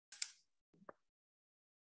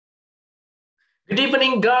Good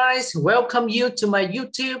evening, guys. Welcome you to my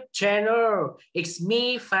YouTube channel. It's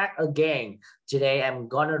me, Phát again. Today, I'm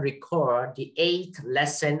gonna record the 8th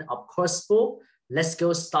lesson of course book. Let's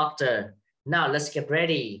go starter. Now, let's get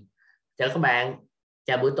ready. Chào các bạn.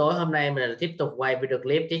 Chào buổi tối hôm nay mình tiếp tục quay video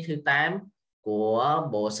clip tiết thứ 8 của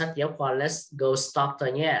bộ sách giáo khoa Let's go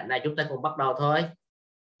starter nhé. Nào chúng ta cùng bắt đầu thôi.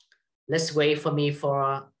 Let's wait for me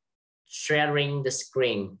for sharing the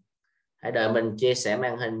screen. Hãy đợi mình chia sẻ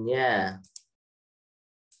màn hình nha.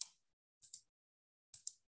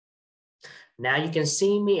 Now you can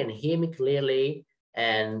see me and hear me clearly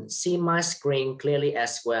and see my screen clearly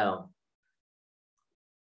as well.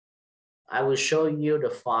 I will show you the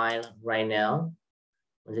file right now.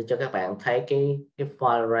 Mình sẽ cho các bạn thấy cái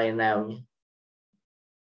file right now nhé.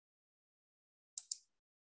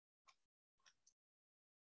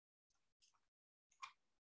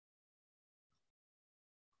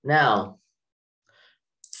 Now,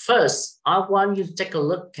 first, I want you to take a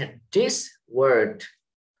look at this word.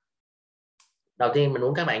 Đầu tiên mình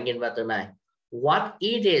muốn các bạn nhìn vào từ này. What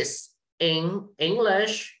it is in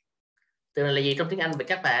English? Từ này là gì trong tiếng Anh vậy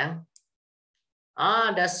các bạn?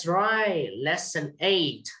 Ah, that's right. Lesson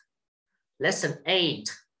 8. Lesson 8.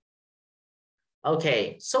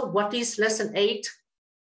 Okay, so what is lesson 8?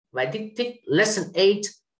 Vậy tiết lesson 8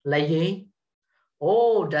 là gì?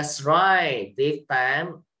 Oh, that's right. Tiết 8.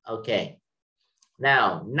 Okay.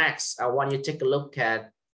 Now, next, I want you to take a look at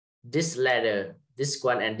this letter, this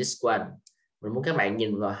one and this one. Mình muốn các bạn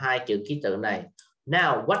nhìn vào hai chữ ký tự này.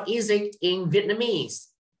 Now, what is it in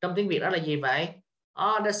Vietnamese? Trong tiếng Việt đó là gì vậy?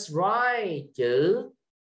 Oh, that's right. Chữ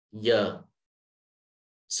giờ.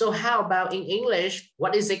 So how about in English?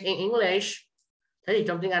 What is it in English? Thế thì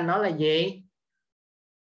trong tiếng Anh nó là gì?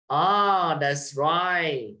 Oh, that's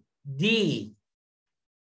right. D.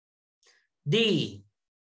 D.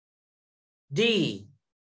 D.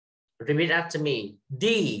 Repeat after me. D.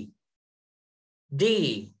 D.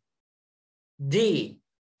 D.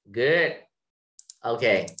 Good.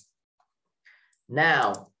 Okay.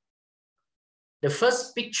 Now, the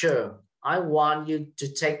first picture, I want you to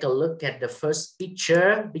take a look at the first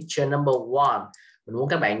picture, picture number 1. Mình muốn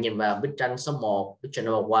các bạn nhìn vào bức tranh số 1, picture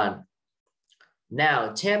number 1.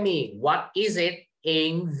 Now, tell me, what is it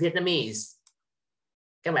in Vietnamese?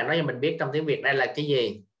 Các bạn nói cho mình biết trong tiếng Việt đây là cái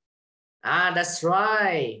gì? Ah, that's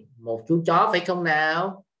right. Một chú chó phải không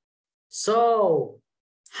nào? So,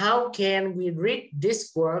 how can we read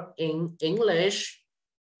this word in English?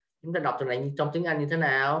 Chúng ta đọc từ này trong tiếng Anh như thế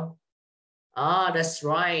nào? Ah, that's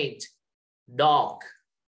right. Dog.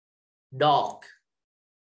 Dog.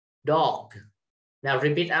 Dog. Now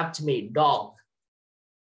repeat after me. Dog.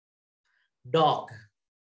 Dog.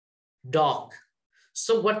 Dog.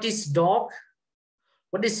 So what is dog?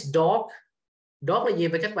 What is dog? Dog là gì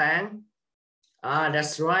vậy các bạn? Ah,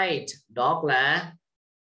 that's right. Dog là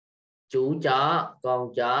chú chó,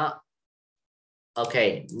 con chó.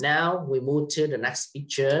 Okay, now we move to the next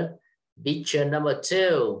picture. Picture number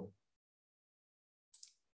 2.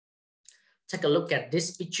 Take a look at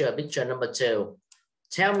this picture, picture number 2.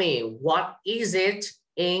 Tell me, what is it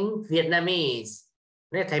in Vietnamese?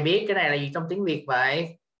 Nếu thầy biết cái này là gì trong tiếng Việt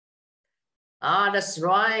vậy? Ah, that's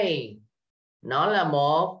right. Nó là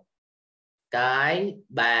một cái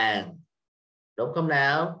bàn. Đúng không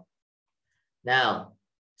nào? Now,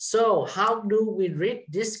 so how do we read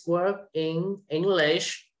this word in English?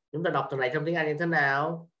 Chúng ta đọc từ này trong tiếng Anh như thế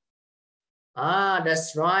nào? Ah,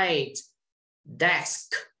 that's right.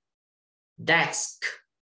 Desk. Desk.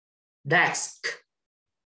 Desk.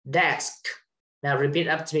 Desk. Now repeat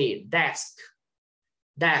after me. Desk.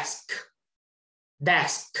 Desk.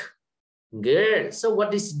 Desk. Good. So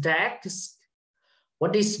what is desk?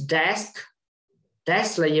 What is desk?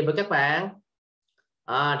 Desk là gì vậy các bạn?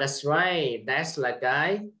 Ah, that's right. Desk là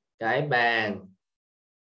cái bàn.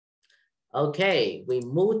 Okay, we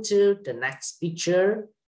move to the next picture.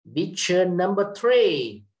 Picture number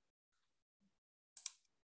 3.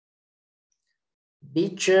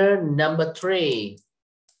 Picture number 3.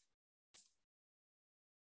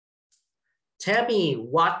 Tell me,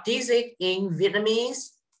 what is it in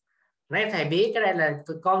Vietnamese? Nói thầy biết cái đây là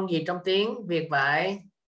con gì trong tiếng Việt vậy?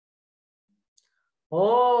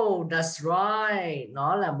 Oh, that's right.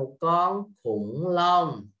 Nó là một con khủng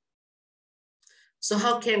long. So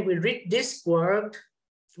how can we read this word?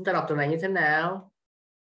 Chúng ta đọc từ này như thế nào?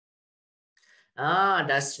 Ah,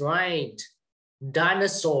 that's right.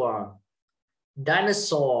 Dinosaur.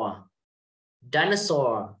 Dinosaur.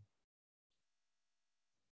 Dinosaur.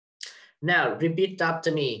 Now repeat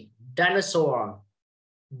after me. Dinosaur.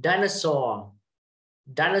 Dinosaur.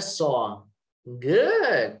 Dinosaur.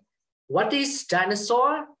 Good. What is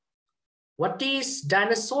dinosaur? What is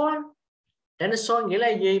dinosaur? Dinosaur nghĩa là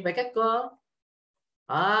gì vậy các con?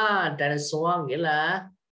 Dinosaur nghĩa là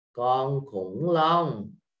con khủng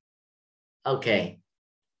long. Okay.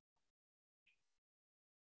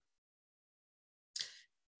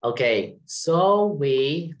 Okay, so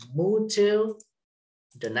we move to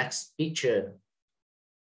the next picture.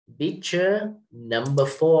 Picture number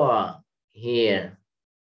 4 here.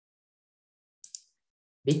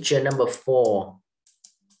 Picture number 4.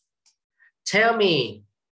 Tell me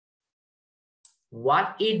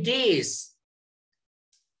what it is.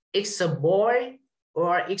 It's a boy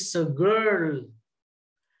or it's a girl?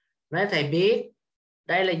 Nói thầy biết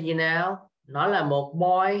đây là gì nào? Nó là một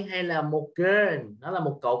boy hay là một girl? Nó là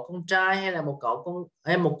một cậu con trai hay là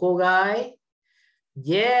một cô gái?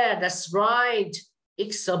 Yeah, that's right.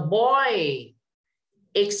 It's a boy.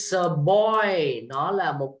 It's a boy. Nó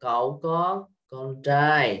là một cậu con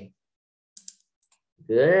trai.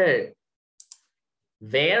 Good.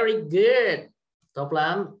 Very good. Tốt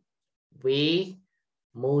lắm. We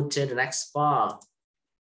move to the next part.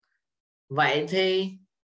 Vậy thì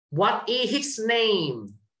what is his name?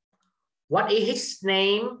 What is his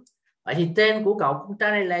name? Vậy thì tên của cậu con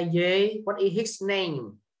trai này là gì? What is his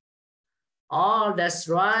name? Oh, that's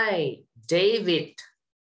right. David.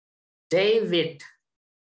 David.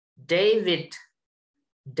 David.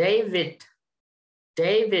 David.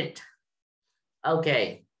 David.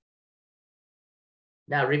 Okay.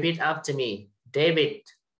 Now repeat after me. David.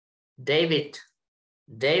 David.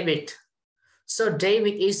 David. So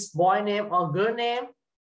David is boy name or girl name?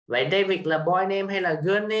 Vậy David là boy name hay là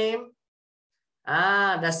girl name?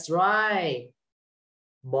 That's right.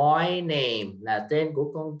 Boy name là tên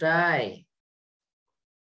của con trai.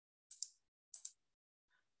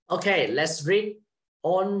 Okay, let's read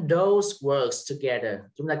all those words together.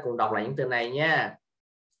 Chúng ta cùng đọc lại những từ này nha.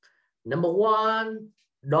 Number 1,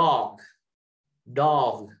 dog.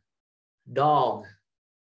 Dog. Dog.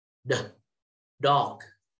 Dog.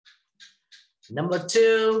 Number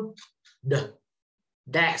 2,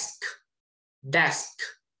 desk. Desk.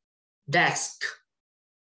 Desk.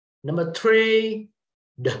 Number 3,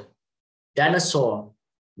 dinosaur.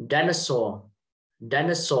 Dinosaur.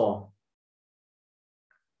 Dinosaur.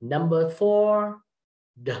 Number 4,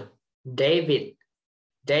 David.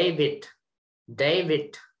 David.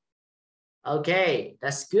 David. Okay,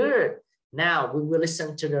 that's good. Now we will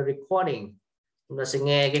listen to the recording. Chúng ta sẽ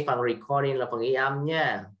nghe cái phần recording là phần ghi âm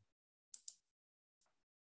nha.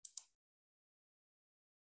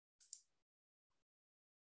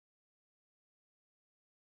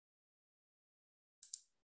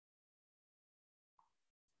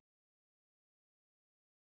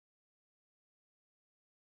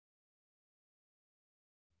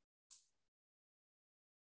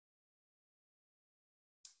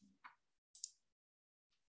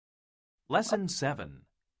 Lesson 7,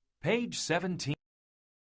 page 17.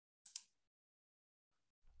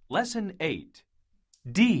 Lesson 8,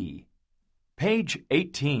 D, page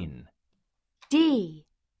 18. D.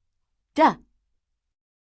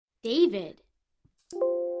 David.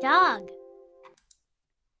 Dog.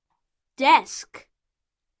 Desk.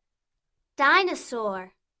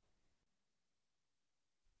 Dinosaur.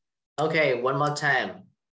 Okay, one more time.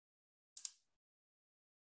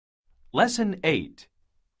 Lesson 8,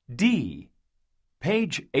 D,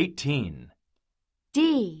 page 18.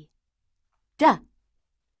 D.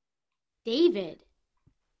 David.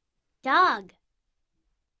 Dog.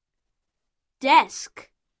 Desk.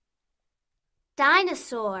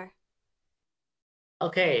 Dinosaur.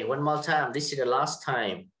 Okay, one more time. This is the last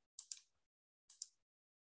time.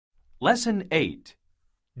 Lesson 8,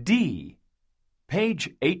 D, page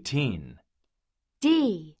 18.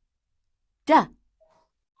 D.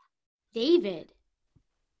 David.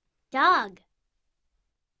 Dog.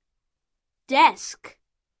 Desk.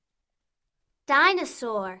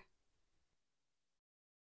 Dinosaur.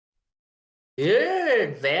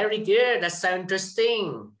 Good, very good. That's so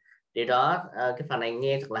interesting. Điều đó, cái phần này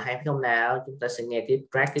nghe thật là hay phải không nào? Chúng ta sẽ nghe tiếp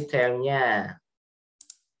track tiếp theo nha.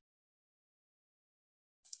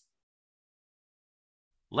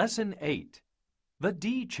 Lesson 8, the D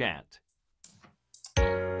chant.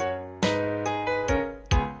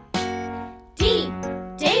 D.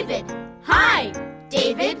 David. Hi.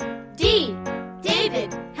 David. D.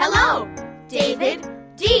 David. Hello. David.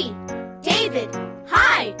 D. David.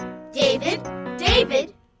 Hi. David.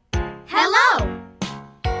 David. Hello.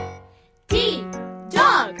 D.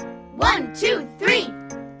 Dog. 1, 2, 3.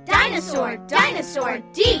 Dinosaur. Dinosaur.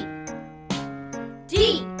 D.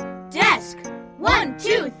 D. Desk. 1,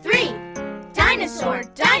 2, 3. Dinosaur.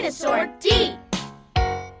 Dinosaur. D.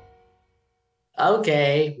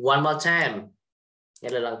 Okay, one more time. Nghe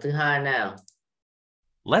là lần thứ hai nào.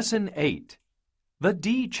 Lesson 8, The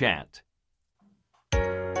D chat.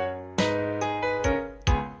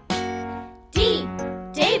 D.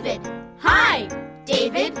 David. Hi,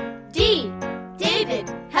 David. D. David.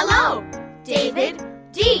 Hello, David.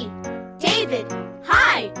 D. David.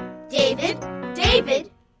 Hi, David.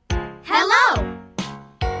 David. Hello.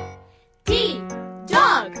 D.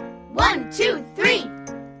 Dog. 1, 2, 3.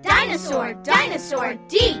 Dinosaur, dinosaur.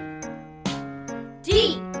 D.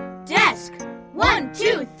 D. Desk. 1,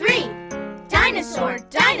 2, 3. Dinosaur,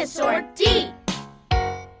 dinosaur. D.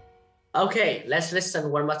 Okay, let's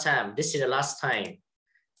listen one more time. This is the last time.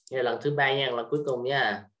 Đây là lần thứ 3 nha, lần cuối cùng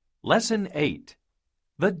nha. Lesson 8.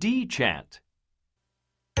 The D chat.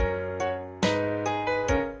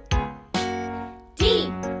 D.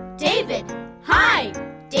 David. Hi,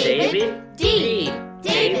 David. D.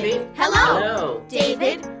 David. Hello,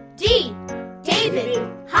 David. D. David.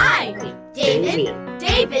 Hi, David.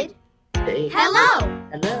 David. Hello.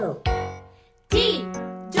 Hello. D.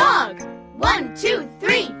 Dog. 1, 2,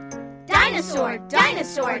 3. Dinosaur,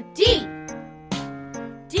 dinosaur. D.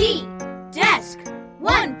 D. Desk.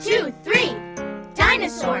 1, 2, 3.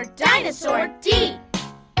 Dinosaur, dinosaur. D.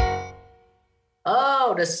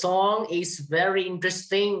 Oh, the song is very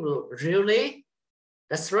interesting. Really?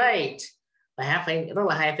 That's right. Bài hát rất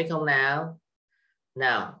là hay phải không nào?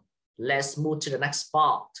 Now, let's move to the next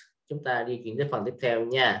part. Chúng ta đi chuyển tới phần tiếp theo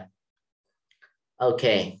nha.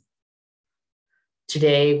 Okay.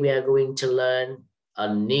 Today we are going to learn a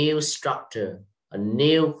new structure, a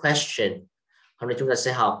new question. Hôm nay chúng ta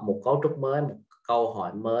sẽ học một cấu trúc mới, một câu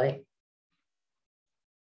hỏi mới.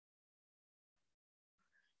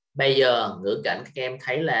 Bây giờ ngữ cảnh các em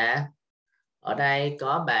thấy là ở đây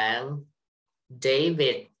có bạn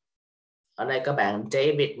David. Ở đây có bạn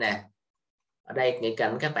David nè. Ở đây ngữ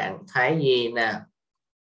cảnh các bạn thấy gì nè?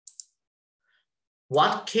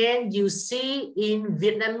 What can you see in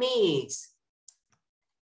Vietnamese?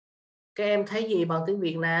 Các em thấy gì bằng tiếng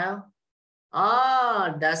Việt nào?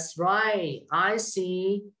 Oh, that's right. I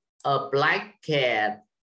see a black cat.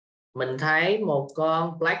 Mình thấy một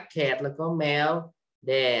con black cat là con mèo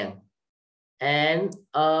đen. And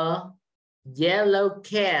a yellow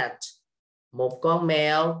cat. Một con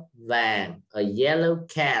mèo vàng. A yellow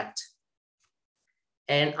cat.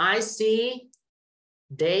 And I see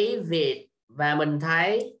David. Và mình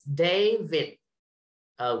thấy David.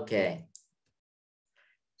 Okay.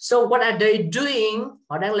 So what are they doing?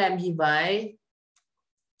 Họ đang làm gì vậy?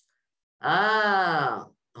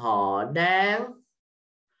 Họ đang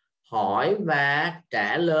hỏi và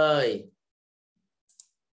trả lời.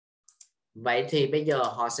 Vậy thì bây giờ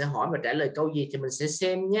họ sẽ hỏi và trả lời câu gì thì mình sẽ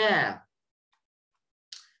xem nha.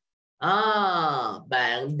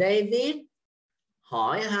 Bạn David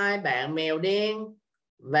hỏi hai bạn mèo đen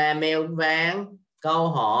và mèo vàng câu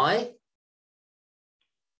hỏi: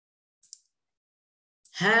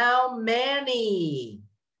 How many?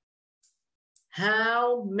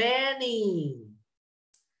 How many?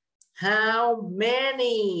 How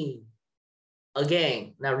many?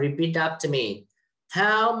 Again, now repeat after me.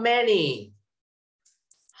 How many?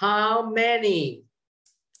 How many?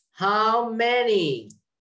 How many?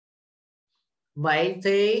 Vậy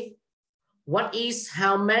thì what is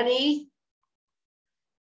how many?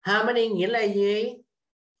 How many nghĩa là gì?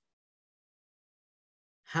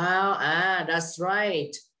 How, that's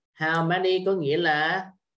right. How many có nghĩa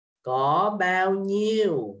là có bao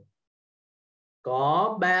nhiêu.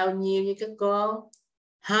 Có bao nhiêu như các con.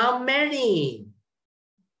 How many?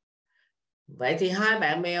 Vậy thì hai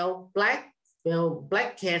bạn mèo black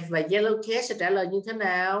cat và yellow cat sẽ trả lời như thế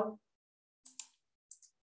nào?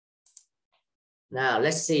 Nào,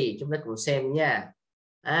 let's see. Chúng ta cùng xem nha.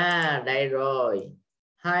 Đây rồi.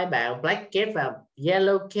 Hai bạn black cat và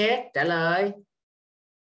yellow cat trả lời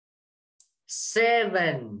 7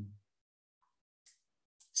 8.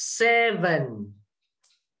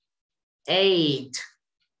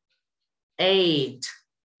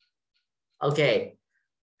 Ok.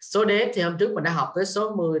 Số đếm thì hôm trước mình đã học tới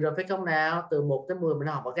số 10 rồi phải không nào? Từ 1 tới 10 mình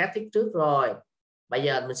đã học ở các tiết trước rồi. Bây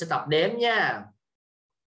giờ mình sẽ tập đếm nha.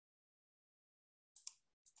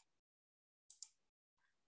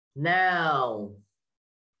 Now,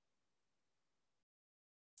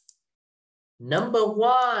 number 1.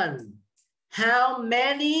 How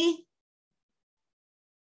many?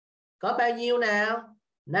 Có bao nhiêu nào?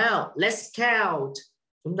 Now, let's count.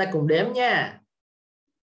 Chúng ta cùng đếm nha.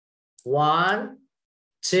 1,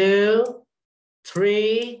 2, 3,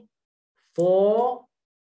 4,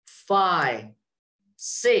 5,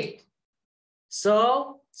 6.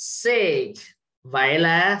 Số 6. Vậy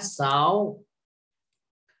là 6.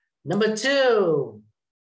 Number 2.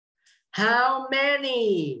 How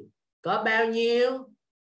many? Có bao nhiêu?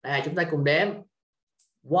 Chúng ta cùng đếm.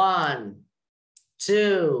 1, 2,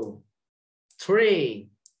 3.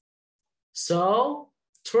 Số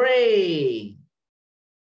 3.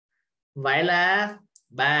 Vậy là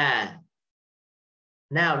 3.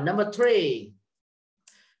 Now number 3.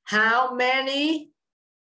 How many?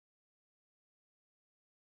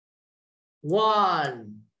 1,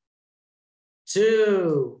 2,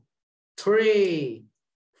 3,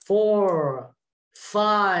 4,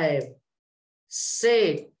 5, 6,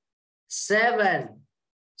 7.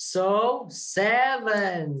 Số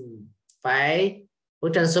 7. Vậy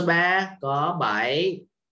bức tranh số 3 có 7.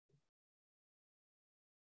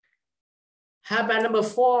 How about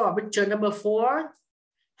number 4? Picture number 4.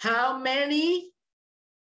 How many?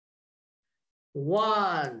 1,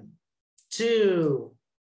 2,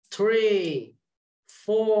 3,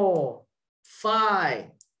 4, 5.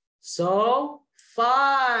 Số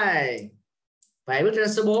 5. Vậy bức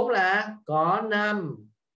tranh số 4 là có 5.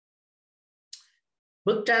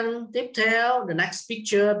 Bức tranh tiếp theo, the next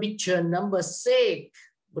picture, picture number 6.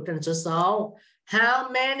 Bức tranh số 6.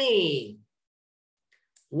 How many?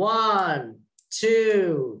 1, 2,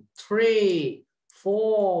 3,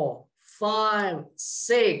 4, 5,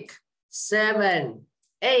 6, 7,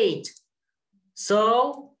 8.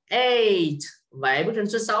 Số 8. Vậy bức tranh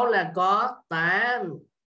số 6 là có 8.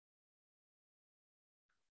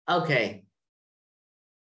 Okay.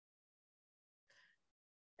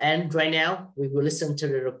 And right now we will listen to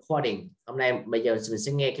the recording. Hôm nay bây giờ mình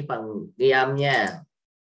sẽ nghe cái phần ghi âm nha.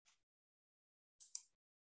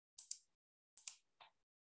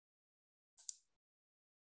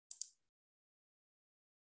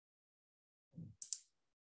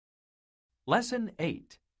 Lesson 8.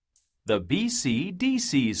 The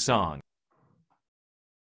BCDC Song.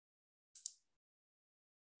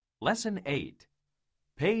 Lesson 8.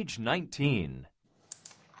 Page 19.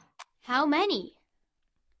 How many?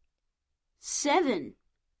 7,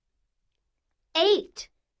 8.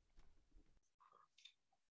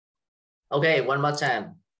 Okay, one more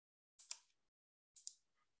time.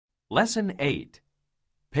 Lesson 8.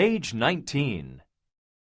 Page 19.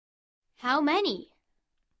 How many?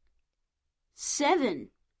 7,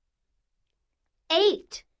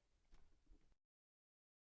 8.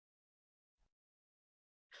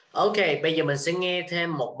 Okay, bây giờ mình sẽ nghe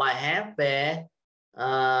thêm một bài hát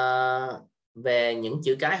về những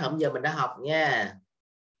chữ cái hôm giờ mình đã học nha.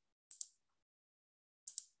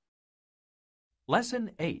 Lesson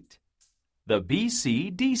 8. The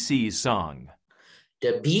BCDC Song.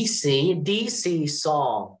 The BCDC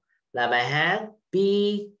Song là bài hát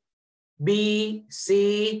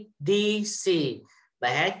BCDC.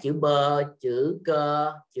 Bài hát chữ bờ, chữ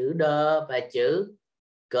cơ, chữ đơ và chữ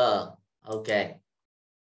cờ. Okay.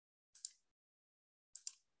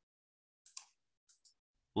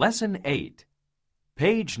 Lesson 8.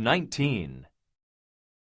 Page 19.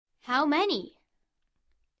 How many?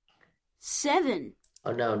 7,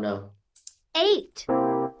 Oh no. 8.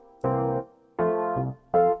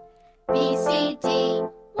 B, C, D,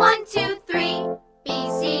 1, 2, 3. B,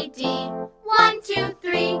 C, D, 1, 2,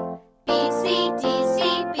 3. B, C, D, C,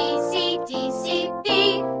 B, C, D, C, B,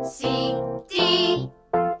 C, D.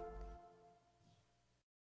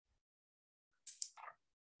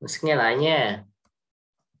 Mình sẽ nghe lại nha.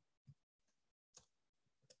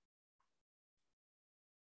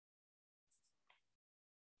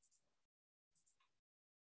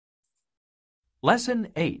 Lesson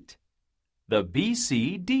 8. The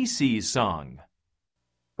BCDC Song.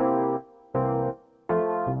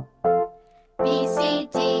 B, C,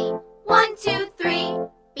 D, 1, 2, 3.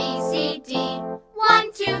 B, C, D,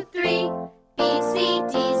 1, 2, 3. B, C,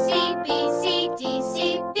 D, C, B, C, D, C,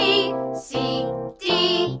 B, C, D.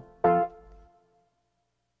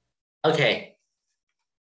 Okay.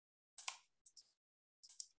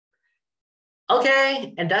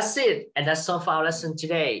 Okay, and that's it. And that's all for our lesson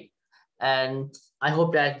today. And I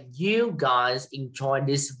hope that you guys enjoy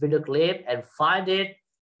this video clip and find it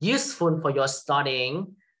useful for your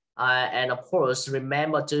studying. And of course,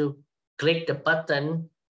 remember to click the button,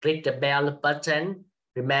 click the bell button.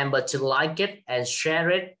 Remember to like it and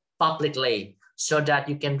share it publicly so that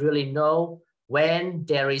you can really know when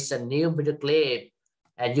there is a new video clip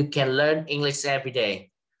and you can learn English every day.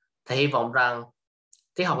 Thầy hy vọng rằng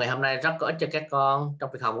tiết học ngày hôm nay rất có ích cho các con trong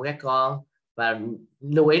việc học của các con. Và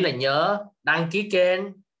lưu ý là nhớ đăng ký kênh,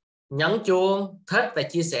 nhấn chuông, thích và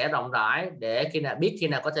chia sẻ rộng rãi để khi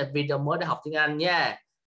nào có thêm video mới để học tiếng Anh nha.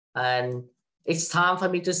 And it's time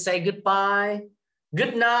for me to say goodbye.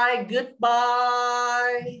 Good night,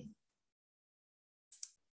 goodbye.